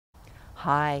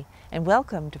Hi, and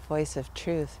welcome to Voice of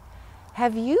Truth.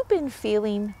 Have you been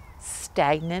feeling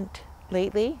stagnant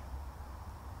lately?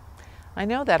 I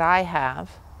know that I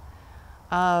have.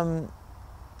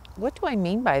 What do I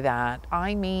mean by that?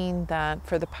 I mean that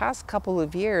for the past couple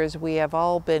of years, we have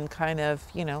all been kind of,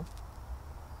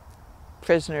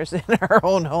 prisoners in our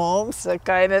own homes, that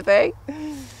kind of thing.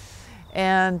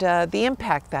 And the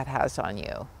impact that has on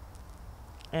you.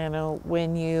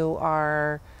 When you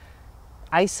are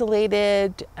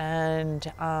isolated and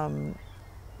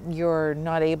you're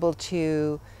not able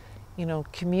to,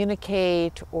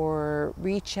 communicate or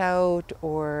reach out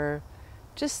or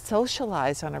just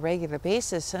socialize on a regular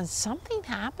basis, and something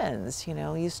happens,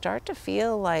 you start to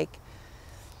feel like,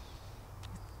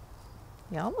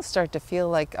 you almost start to feel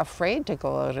like afraid to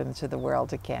go out into the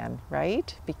world again,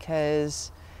 right?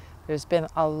 Because there's been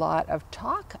a lot of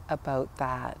talk about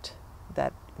that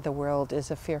the world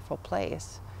is a fearful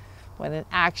place, when in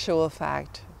actual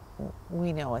fact,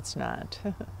 we know it's not.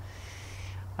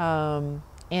 And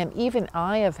even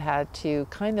I have had to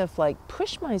kind of like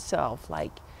push myself,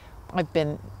 like I've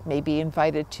been maybe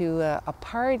invited to a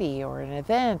party or an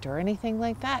event or anything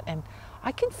like that, and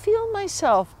I can feel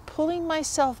myself pulling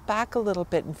myself back a little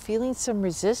bit and feeling some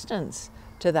resistance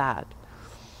to that.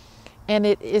 And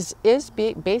it is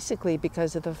basically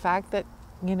because of the fact that,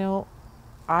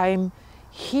 I'm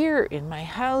here in my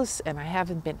house and I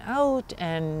haven't been out,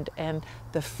 and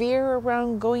the fear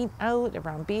around going out,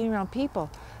 around being around people,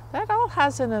 that all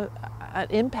has an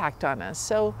impact on us.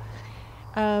 So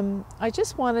I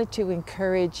just wanted to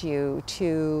encourage you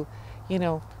to,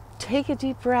 take a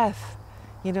deep breath.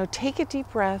 Take a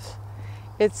deep breath.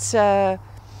 It's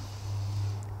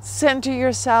center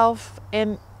yourself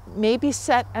and maybe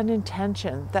set an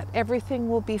intention that everything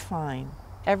will be fine.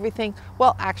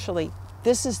 Well, actually,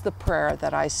 this is the prayer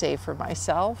that I say for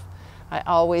myself. I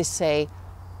always say,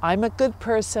 I'm a good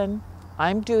person.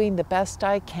 I'm doing the best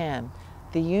I can.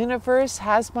 The universe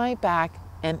has my back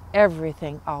and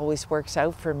everything always works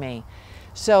out for me.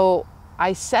 So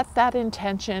I set that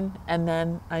intention and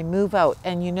then I move out.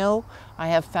 And I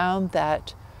have found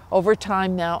that over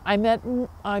time now,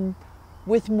 I'm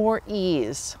with more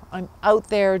ease. I'm out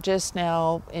there just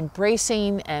now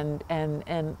embracing and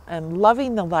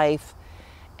loving the life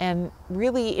and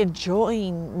really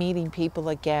enjoying meeting people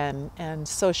again and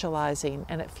socializing,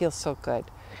 and it feels so good.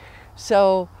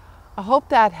 So I hope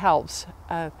that helps.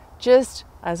 Just,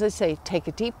 as I say, take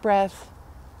a deep breath,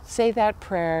 say that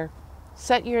prayer,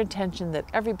 set your intention that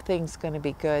everything's going to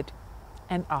be good,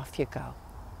 and off you go.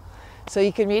 So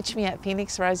you can reach me at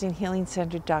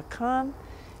phoenixrisinghealingcenter.com,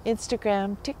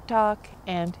 Instagram, TikTok,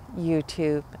 and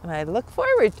YouTube. And I look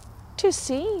forward to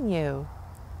seeing you.